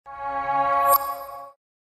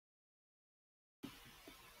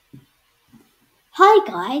Hi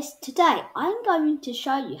guys, today I'm going to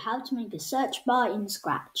show you how to make a search bar in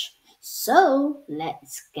Scratch. So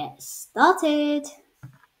let's get started.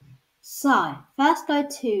 So first go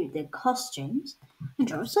to the costumes and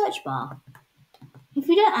draw a search bar. If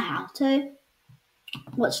you don't know how to,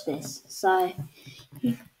 watch this. So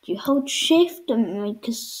you hold shift and make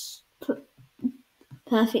a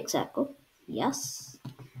perfect circle. Yes.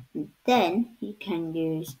 Then you can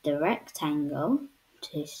use the rectangle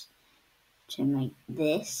to make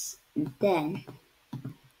this. Then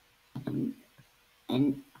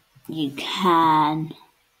and you can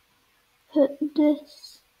put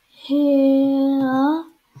this here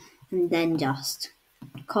and then just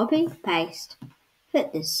copy, paste,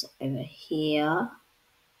 put this over here.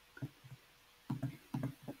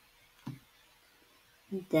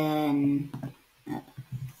 Then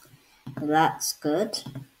that's good,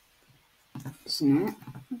 isn't it?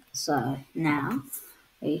 So now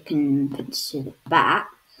you can put this to the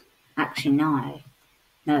back. Actually, no,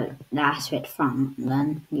 that's it front.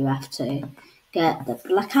 Then you have to get the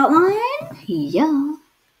black outline. Yeah.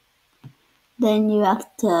 Then you have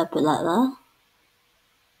to put that there.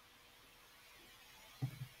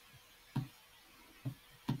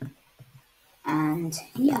 And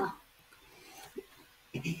yeah.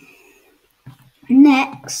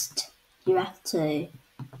 Next, you have to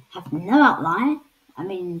have no outline.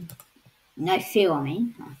 No fill.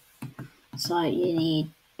 So you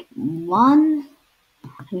need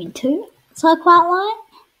two circle outline.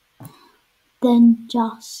 Then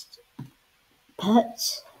just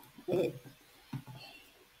put it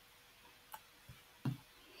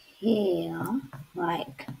here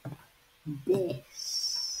like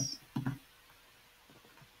this.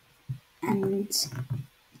 And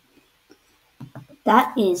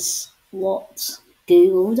that is what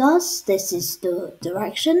Google does. This is the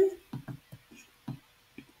direction.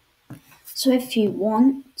 So if you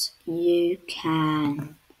want, you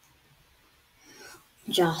can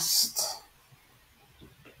just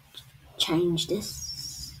change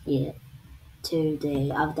this to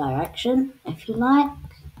the other direction if you like.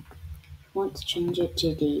 If you want to change it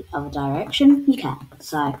to the other direction, you can.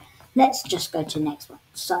 So let's just go to the next one.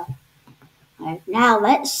 So now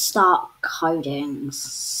let's start coding.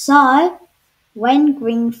 So when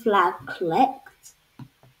green flag clicks,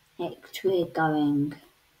 we're going.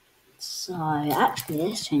 So actually,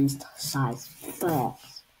 let's change the size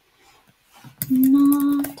first.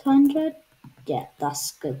 900. Yeah,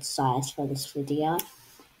 that's good size for this video.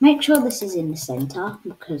 Make sure this is in the center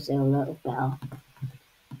because it'll look better.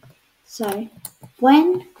 So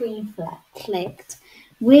when green flag clicked,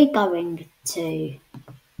 we're going to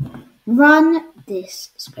run this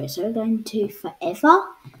script. So we're going to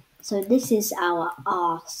forever. So this is our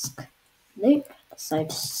ask loop. So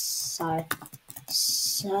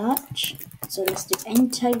search. So let's do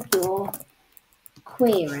enter your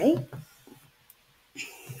query.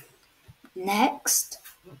 Next,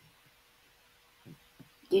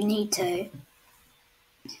 you need to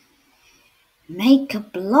make a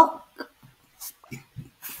block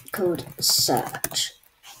called search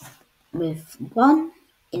with one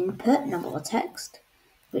input number of text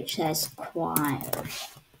which says query.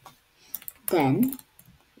 Then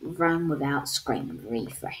run without screen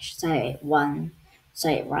refresh. So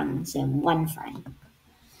it runs in one frame.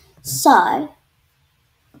 So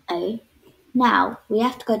now we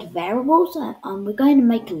have to go to variables and we're going to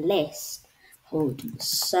make a list called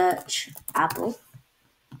search apple.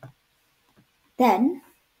 Then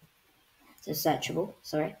it's searchable,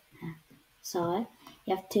 sorry. So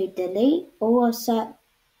you have to delete all searchable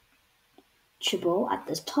at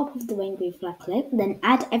the top of the green flag clip, then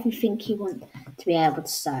add everything you want to be able to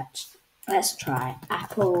search. Let's try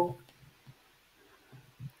apple,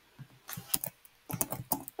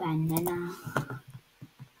 banana.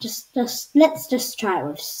 Let's just try it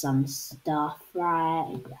with some stuff,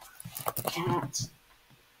 right? Cat,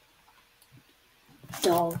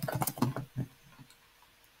 dog,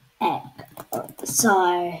 egg.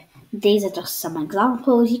 So these are just some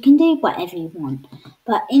examples. You can do whatever you want,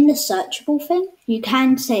 but in the searchable thing, you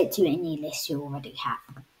can set it to any list you already have.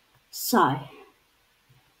 So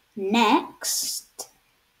next,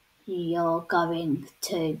 you're going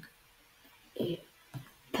to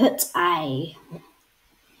put a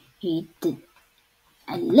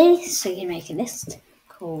list. So you can make a list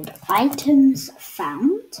called items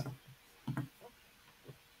found,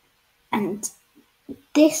 and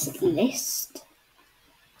this list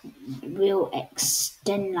will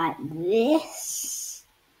extend like this,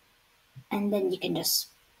 and then you can just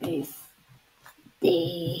move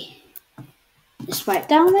just right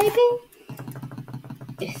down maybe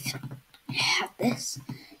if you have this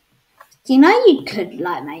Do you know you could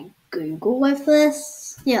make Google with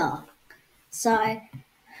this? Yeah. So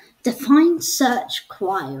define search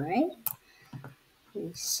query.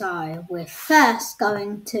 So we're first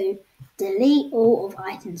going to delete all of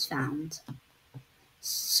items found.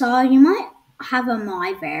 So you might have a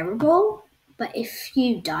my variable, but if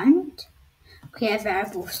you don't, create a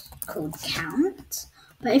variable called count.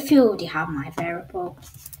 But if you already have my variable,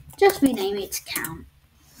 just rename it to count.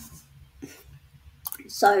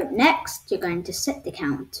 So next, you're going to set the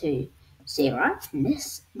count to 0 in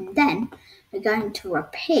this, and then we're going to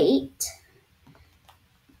repeat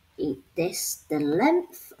this the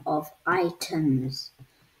length of items.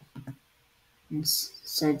 And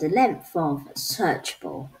so the length of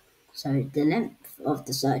searchable. So the length of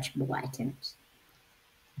the searchable items.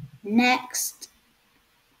 Next,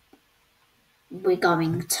 we're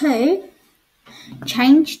going to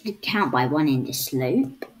change the count by 1 in this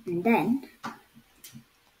loop, and then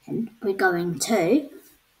we're going to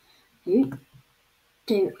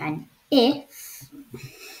do an if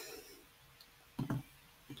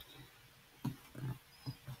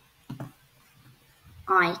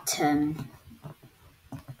item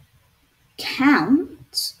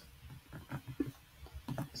count,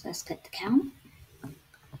 so let's get the count,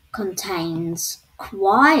 contains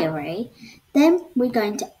query, then we're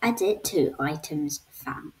going to add it to items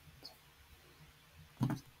found.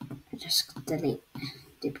 Just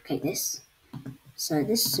duplicate this. So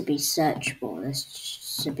this should be searchable. This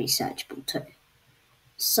should be searchable too.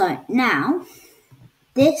 So now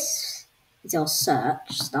this is our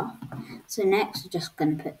search stuff. So next we're just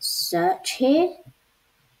going to put search here.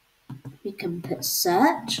 We can put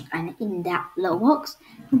search, and in that little box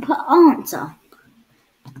we can put answer.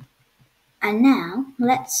 And now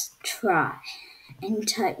let's try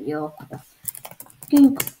enter your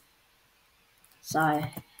Google. So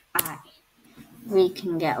we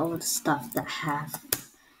can get all the stuff that have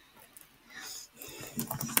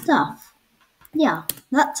stuff. Yeah,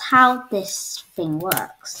 that's how this thing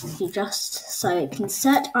works. So it can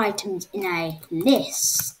search items in a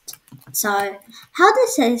list. So how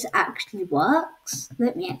this actually works,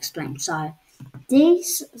 let me explain. So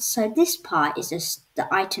this part is just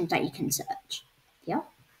the items that you can search. Yeah.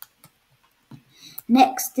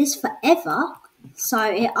 Next, this forever. So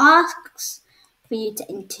it asks for you to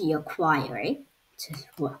enter your query,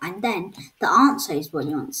 and then the answer is what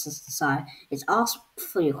you want. So it's asked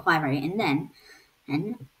for your query, and then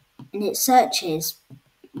and it searches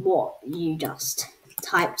what you just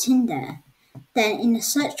typed in there. Then in the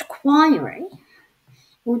search query, it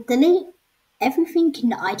will delete everything in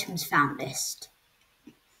the items found list.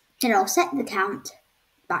 Then it'll set the count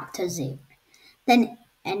back to 0. Then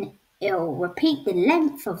it'll repeat the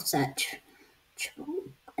length of search,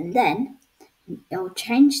 and then it'll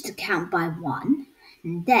change the count by 1.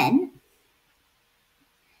 And then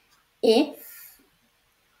if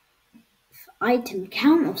item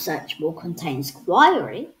count of searchable contains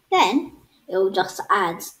query, then it'll just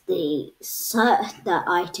add the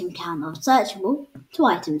item count of searchable to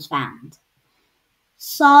items found.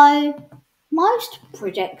 So most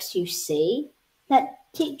projects you see that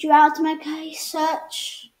teach you how to make a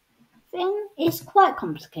search thing is quite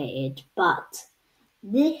complicated, but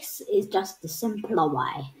this is just the simpler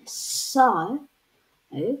way. So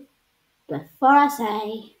before I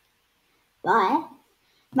say bye,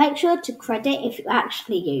 make sure to credit if you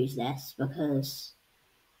actually use this, because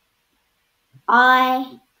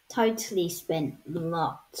I totally spent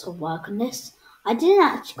lots of work on this. I didn't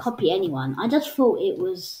actually copy anyone. I just thought it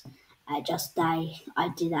was just a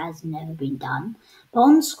idea that has never been done. But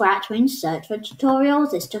on Scratch, when you search for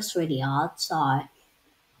tutorials, it's just really hard. So I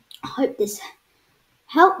hope this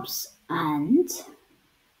helps, and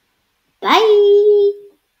bye!